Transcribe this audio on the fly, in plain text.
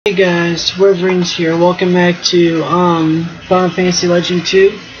Hey guys, Wyvern's here. Welcome back to Final Fantasy Legend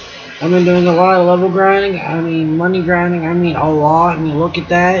 2. I've been doing a lot of level grinding, money grinding, a lot. Look at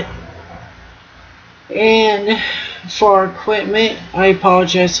that. And for our equipment, I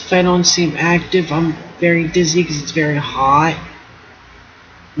apologize if I don't seem active. I'm very dizzy because it's very hot.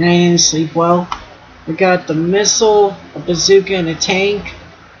 And I didn't sleep well. We got the missile, a bazooka, and a tank.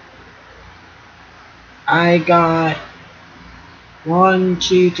 I got 4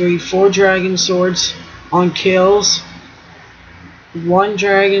 dragon swords on kills, 1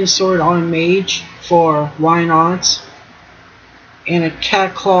 dragon sword on mage for why nots, and a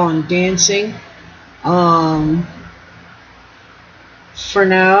cat claw on dancing. For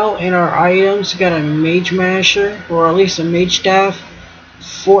now, in our items, we got a mage masher, or at least a mage staff,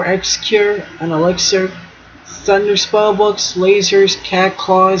 4 X-Cure, an elixir, thunder spellbooks, lasers, cat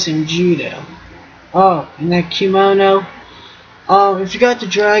claws, and judo. Oh, and that kimono. If you got the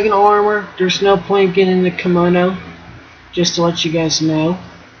dragon armor, there's no point getting the kimono, just to let you guys know.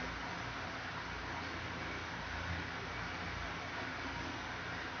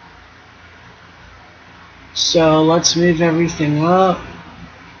 So let's move everything up.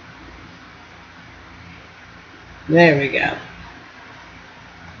 There we go.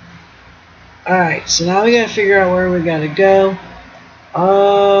 Alright, so now we gotta figure out where we gotta go.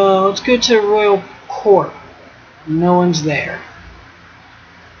 Let's go to the Royal Court. No one's there.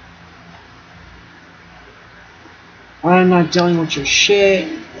 I'm not dealing with your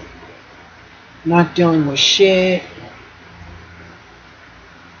shit. Not dealing with shit.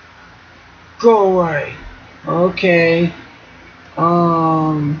 Go away. Okay.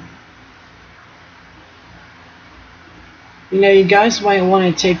 You guys might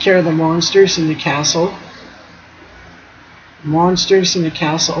want to take care of the monsters in the castle. Monsters in the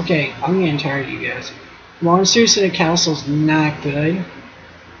castle. Okay, I'm getting tired of you guys. Monsters in the castle's not good.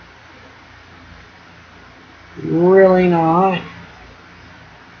 Really not.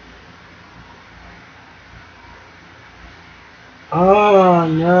 Oh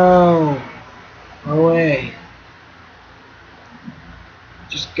no. Away.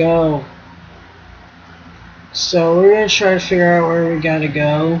 Just go. So we're gonna try to figure out where we gotta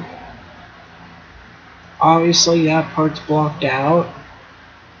go. Obviously that part's blocked out.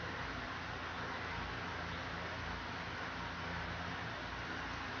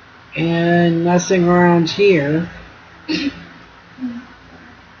 And nothing around here. Oh,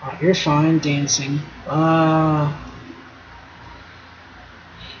 you're fine dancing. By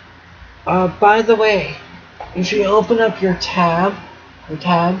the way, if you open up your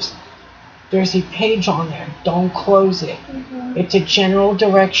tabs, there's a page on there. Don't close it. It's a general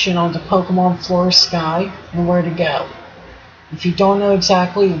direction on the Pokemon Floor Sky and where to go. If you don't know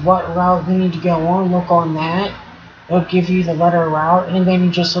exactly what route you need to go on, look on that. It'll give you the letter route, and then you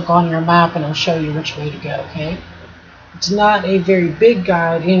just look on your map and it'll show you which way to go, okay? It's not a very big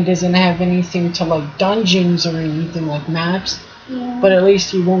guide, and it doesn't have anything to like dungeons or anything like maps, but at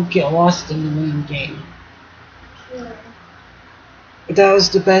least you won't get lost in the main game. Sure. But that was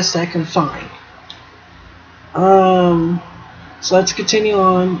the best I can find. So let's continue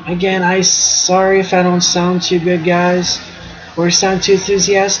on. Again, I'm sorry if I don't sound too good, guys, or sound too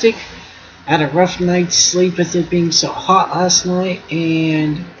enthusiastic. I had a rough night's sleep with it being so hot last night,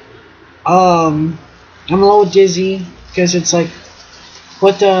 and I'm a little dizzy because it's like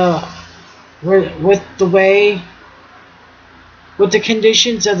with the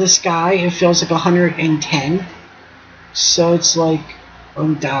conditions of the sky, it feels like 110. So it's like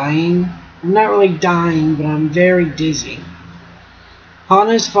I'm dying. I'm not really dying, but I'm very dizzy.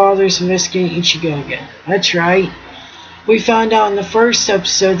 Hana's father's investigating Ichigo again. That's right. We found out in the first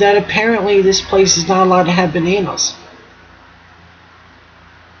episode that apparently this place is not allowed to have bananas.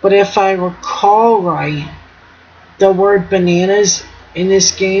 But if I recall right, the word bananas in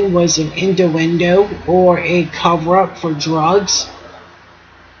this game was an innuendo or a cover-up for drugs.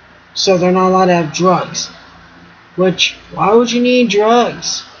 So they're not allowed to have drugs. Which, why would you need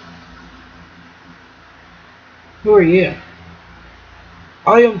drugs? Who are you?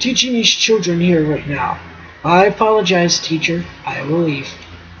 I am teaching these children here right now. I apologize, teacher. I will leave.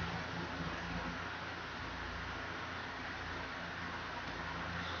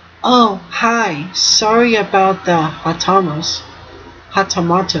 Oh, hi. Sorry about the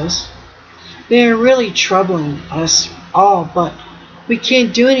Hatamatos. They're really troubling us all, but we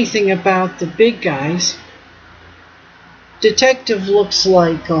can't do anything about the big guys. Detective looks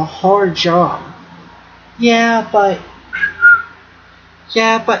like a hard job. Yeah, but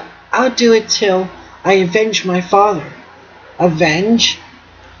I'll do it till I avenge my father. Avenge?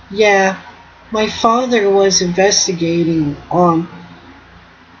 Yeah, my father was investigating on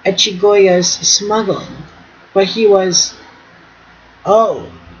Echigoya's smuggling. But he was...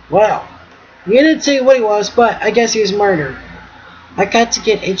 Oh, well. You didn't say what he was, but I guess he was murdered. I got to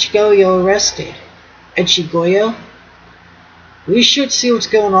get Echigoya arrested. Echigoya? We should see what's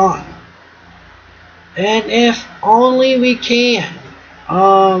going on. And if only we can.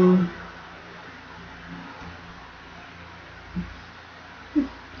 I'm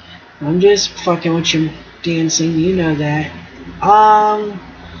just fucking with you, dancing. You know that. I'm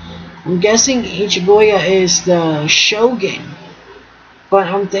guessing Ichigoya is the Shogun. But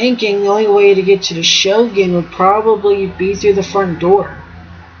I'm thinking the only way to get to the Shogun would probably be through the front door.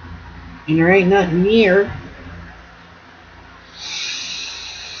 And there ain't nothing near.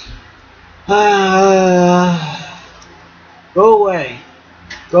 Go away.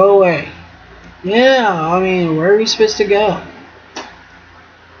 Go away. Yeah, I mean, where are we supposed to go?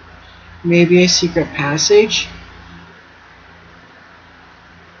 Maybe a secret passage?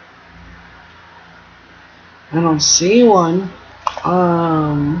 I don't see one.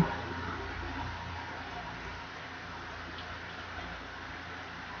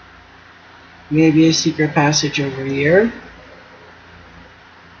 Maybe a secret passage over here.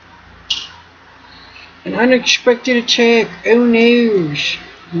 An unexpected attack. Oh no.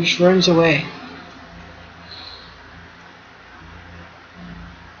 He just runs away.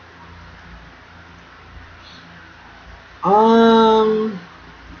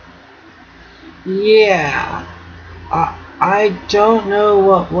 Yeah. I don't know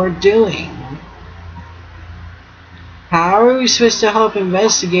what we're doing. How are we supposed to help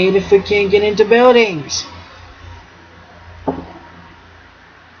investigate if we can't get into buildings?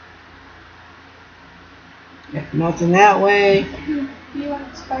 Yeah, nothing that way. Be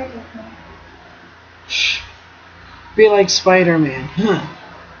like Spider-Man. Be like Spider-Man. Huh.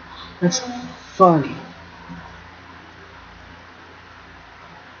 That's funny.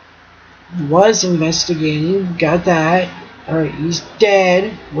 Was investigating. Got that. Alright, he's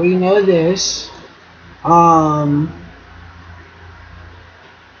dead. We know this.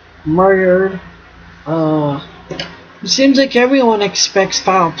 Murdered. It seems like everyone expects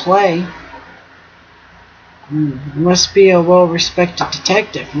foul play. Must be a well-respected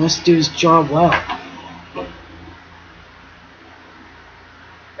detective. Must do his job well.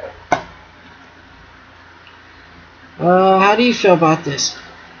 How do you feel about this?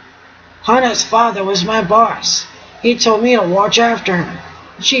 Hana's father was my boss. He told me to watch after her.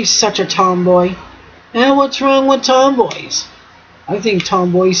 She's such a tomboy. And what's wrong with tomboys? I think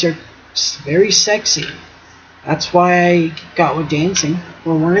tomboys are very sexy. That's why I got with dancing.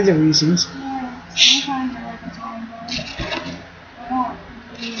 Well, one of the reasons. Yeah, sometimes I like a tomboy. I don't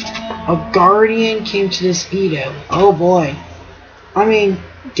really know. A guardian came to this Edo. Oh boy. I mean,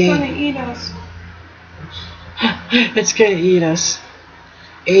 It's gonna eat us. It's gonna eat us.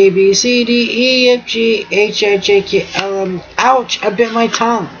 A, B, C, D, E, F, G, H, I, J, K, L, M. Ouch! I bit my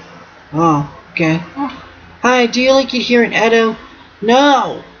tongue. Oh, okay. Hi, do you like it here in Edo?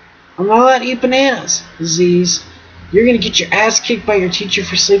 No! I'm not allowed to eat bananas. Z's. You're gonna get your ass kicked by your teacher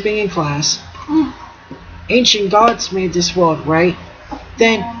for sleeping in class. Ancient gods made this world, right?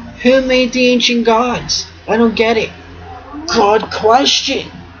 Then, who made the ancient gods? I don't get it. Good question.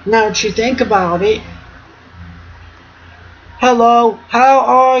 Now that you think about it. Hello, how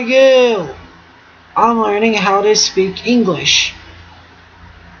are you? I'm learning how to speak English.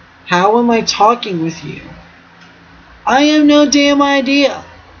 How am I talking with you? I have no damn idea.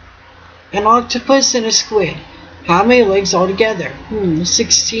 An octopus and a squid. How many legs altogether?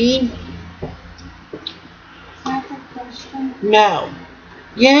 16? That's a question. No.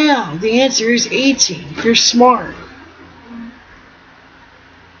 Yeah, the answer is 18. You're smart.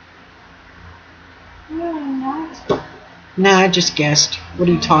 No, I'm not. Nah, I just guessed. What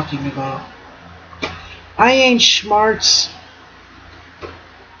are you talking about? I ain't schmarts.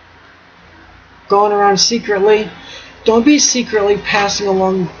 Going around secretly. Don't be secretly passing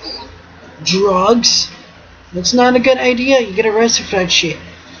along drugs. That's not a good idea. You get arrested for that shit.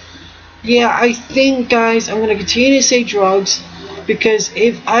 Yeah, I think, guys, I'm going to continue to say drugs. Because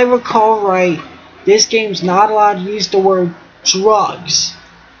if I recall right, this game's not allowed to use the word drugs.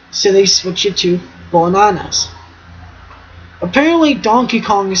 So they switch it to bananas. Apparently Donkey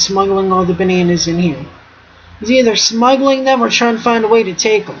Kong is smuggling all the bananas in here. He's either smuggling them or trying to find a way to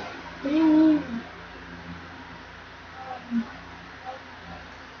take them. What do you mean?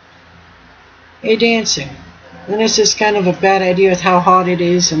 Hey, dancing. And this is kind of a bad idea with how hot it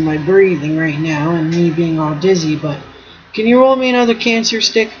is and my breathing right now and me being all dizzy, but can you roll me another cancer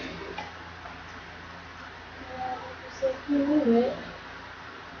stick?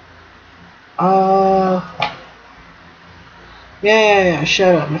 Yeah.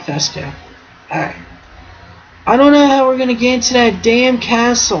 Shut up, Mephisto. Alright. I don't know how we're gonna get into that damn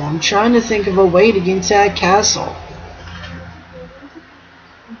castle. I'm trying to think of a way to get into that castle.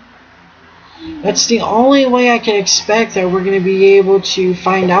 That's the only way I can expect that we're gonna be able to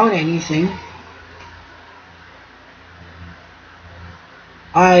find out anything.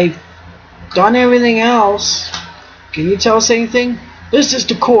 I've done everything else. Can you tell us anything? This is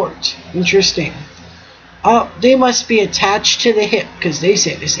the court. Interesting. Oh, they must be attached to the hip because they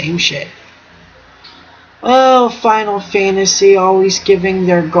say the same shit. Oh, Final Fantasy, always giving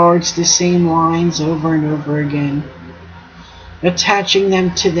their guards the same lines over and over again. Attaching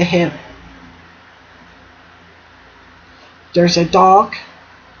them to the hip. There's a dog.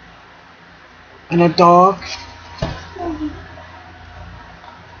 And a dog.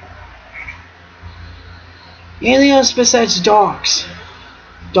 Anything else besides dogs?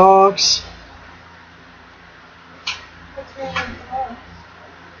 Dogs.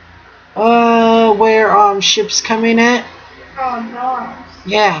 Where ships come in at? Oh, dogs.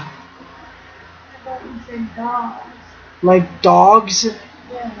 Yeah. I thought you said dogs. Like dogs?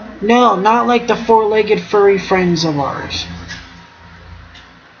 Yeah. No, not like the four-legged furry friends of ours.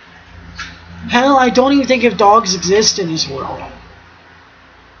 Hell, I don't even think if dogs exist in this world.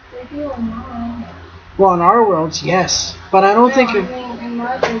 They do in mine. Well, in our worlds, yes. But I don't think... I mean, in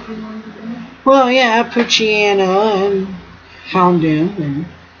my Pokemon game. Well, yeah, Poochyena and Houndoom and...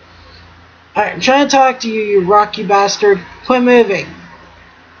 I'm trying to talk to you, you rocky bastard. Quit moving.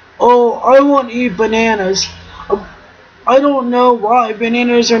 Oh, I want to eat bananas. I don't know why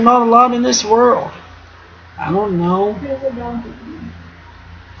bananas are not allowed in this world. I don't know. There's a dog.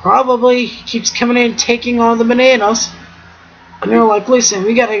 Probably he keeps coming in and taking all the bananas. And they're like, listen,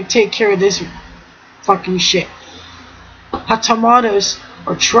 we gotta take care of this fucking shit. Tomatoes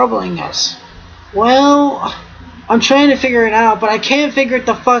are troubling us. Well, I'm trying to figure it out, but I can't figure it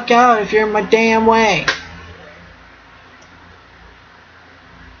the fuck out if you're in my damn way.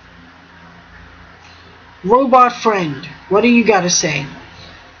 Robot friend, what do you gotta say?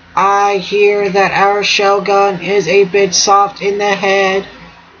 I hear that our shell gun is a bit soft in the head.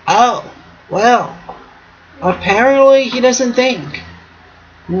 Oh, well, apparently he doesn't think.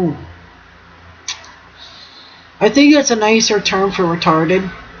 I think that's a nicer term for retarded.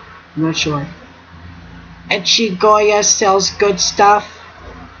 I'm not sure. Echigoya sells good stuff.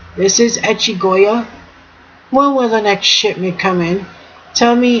 This is Echigoya. When will the next shipment come in?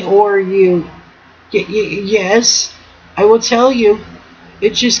 Tell me or you... yes, I will tell you.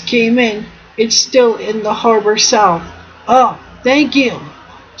 It just came in. It's still in the harbor south. Oh, thank you.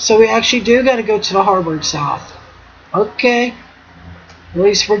 So we actually do gotta go to the harbor south. Okay. At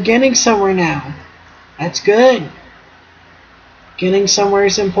least we're getting somewhere now. That's good. Getting somewhere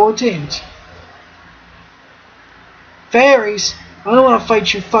is important. Fairies? I don't want to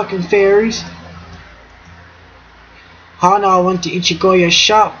fight you fucking fairies. Hana went to Ichigoya's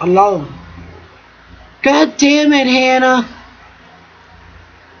shop alone. God damn it, Hannah.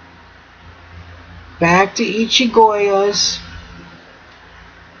 Back to Ichigoya's.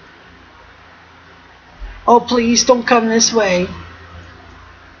 Oh, please don't come this way.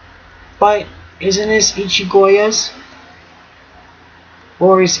 But isn't this Ichigoya's?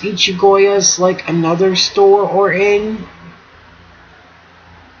 Or is Ichigoya's like another store or inn?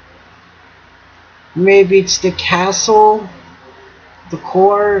 Maybe it's the castle, the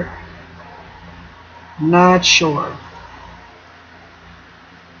court. Not sure.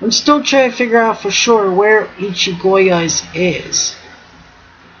 I'm still trying to figure out for sure where Ichigoya's is.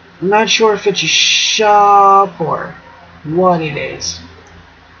 I'm not sure if it's a shop or what it is.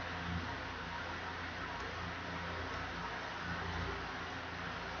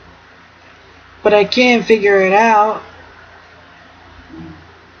 But I can't figure it out.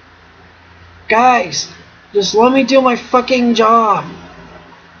 Guys, just let me do my fucking job.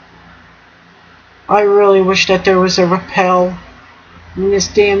 I really wish that there was a rappel in this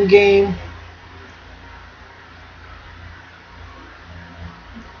damn game.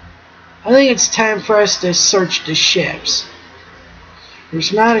 I think it's time for us to search the ships.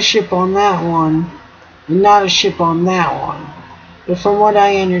 There's not a ship on that one, and not a ship on that one. But from what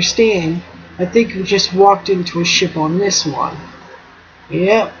I understand, I think we just walked into a ship on this one.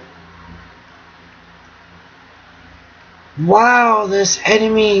 Yep. Wow, this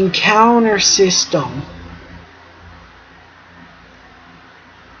enemy encounter system.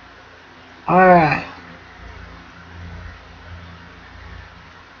 Alright.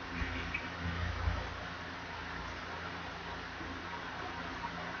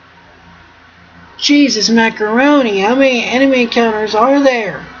 Jesus macaroni, how many enemy encounters are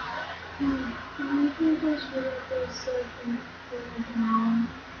there?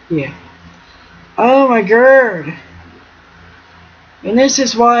 Yeah. Oh my god. And this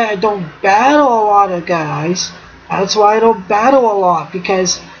is why I don't battle a lot of guys. That's why I don't battle a lot,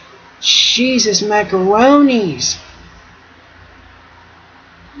 because Jesus macaronis.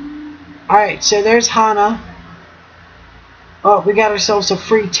 Alright, so there's Hana. Oh, we got ourselves a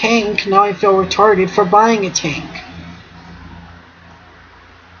free tank. Now I feel retarded for buying a tank.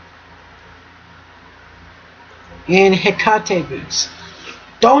 And Hikate boots.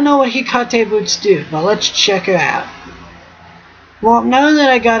 Don't know what Hikate boots do, but let's check it out. Well, now that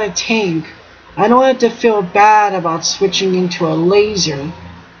I got a tank, I don't have to feel bad about switching into a laser.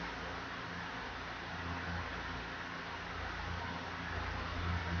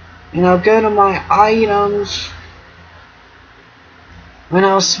 And I'll go to my items, and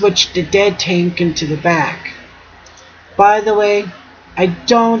I'll switch the dead tank into the back. By the way, I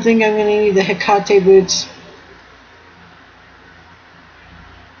don't think I'm going to need the Hikate boots.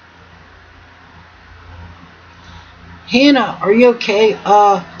 Hannah, are you okay?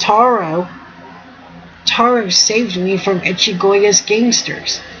 Taro saved me from Ichigoya's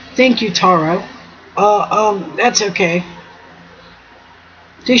gangsters. Thank you, Taro. That's okay.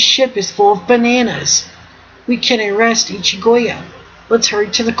 This ship is full of bananas. We can arrest Ichigoya. Let's hurry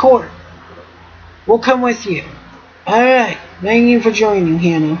to the court. We'll come with you. Alright, thank you for joining,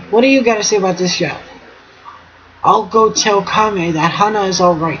 Hannah. What do you got to say about this show? I'll go tell Kame that Hana is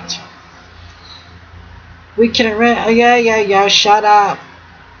alright. We can arrest... Yeah, shut up.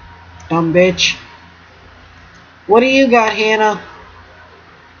 Dumb bitch. What do you got, Hannah?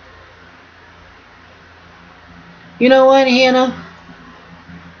 You know what, Hannah?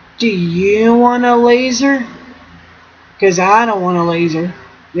 Do you want a laser? Because I don't want a laser.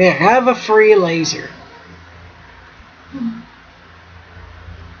 There, have a free laser.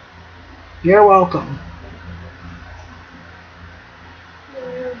 You're welcome.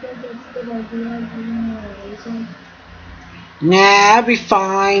 Nah, I'll be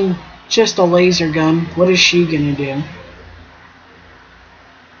fine. Just a laser gun. What is she gonna do?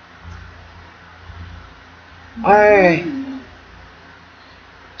 Alright.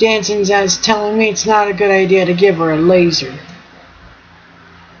 Dancing Zaz's telling me it's not a good idea to give her a laser.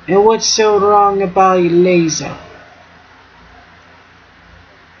 And what's so wrong about a laser?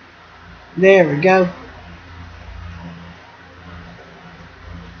 There we go.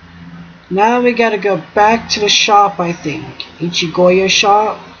 Now we gotta go back to the shop, I think. Ichigoya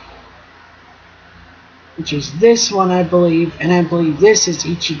shop. Which is this one, I believe. And I believe this is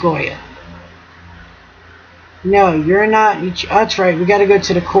Ichigoya. No, you're not that's right, we gotta go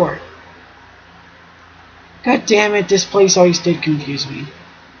to the court. God damn it, this place always did confuse me.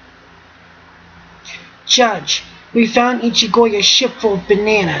 Judge, we found Ichigoya's ship full of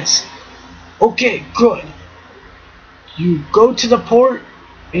bananas. Okay, good. You go to the port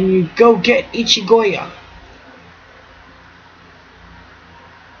and you go get Ichigoya.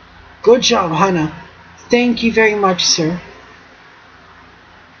 Good job, Hana. Thank you very much, sir.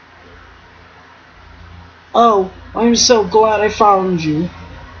 Oh, I'm so glad I found you.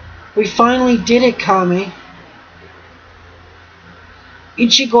 We finally did it, Kame.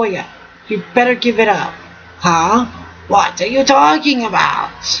 Ichigoya, you better give it up. Huh? What are you talking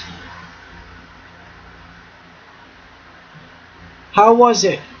about? How was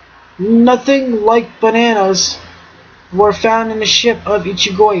it? Nothing like bananas were found in the ship of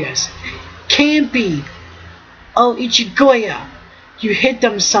Ichigoya's. Can't be. Oh, Ichigoya, you hid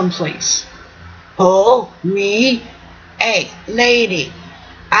them someplace. Oh, me? Hey, lady,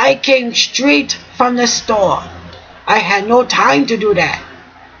 I came straight from the store. I had no time to do that.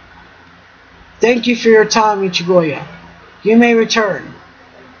 Thank you for your time, Ichigoya. You may return.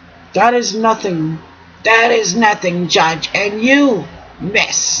 That is nothing. That is nothing, Judge. And you,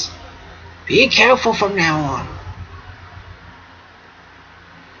 miss. Be careful from now on.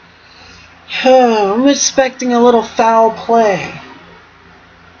 I'm expecting a little foul play.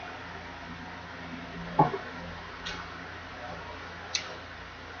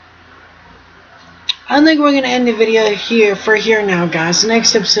 I think we're going to end the video here now, guys. The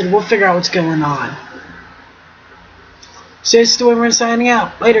next episode, we'll figure out what's going on. So, it's the Wyvern signing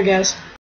out. Later, guys.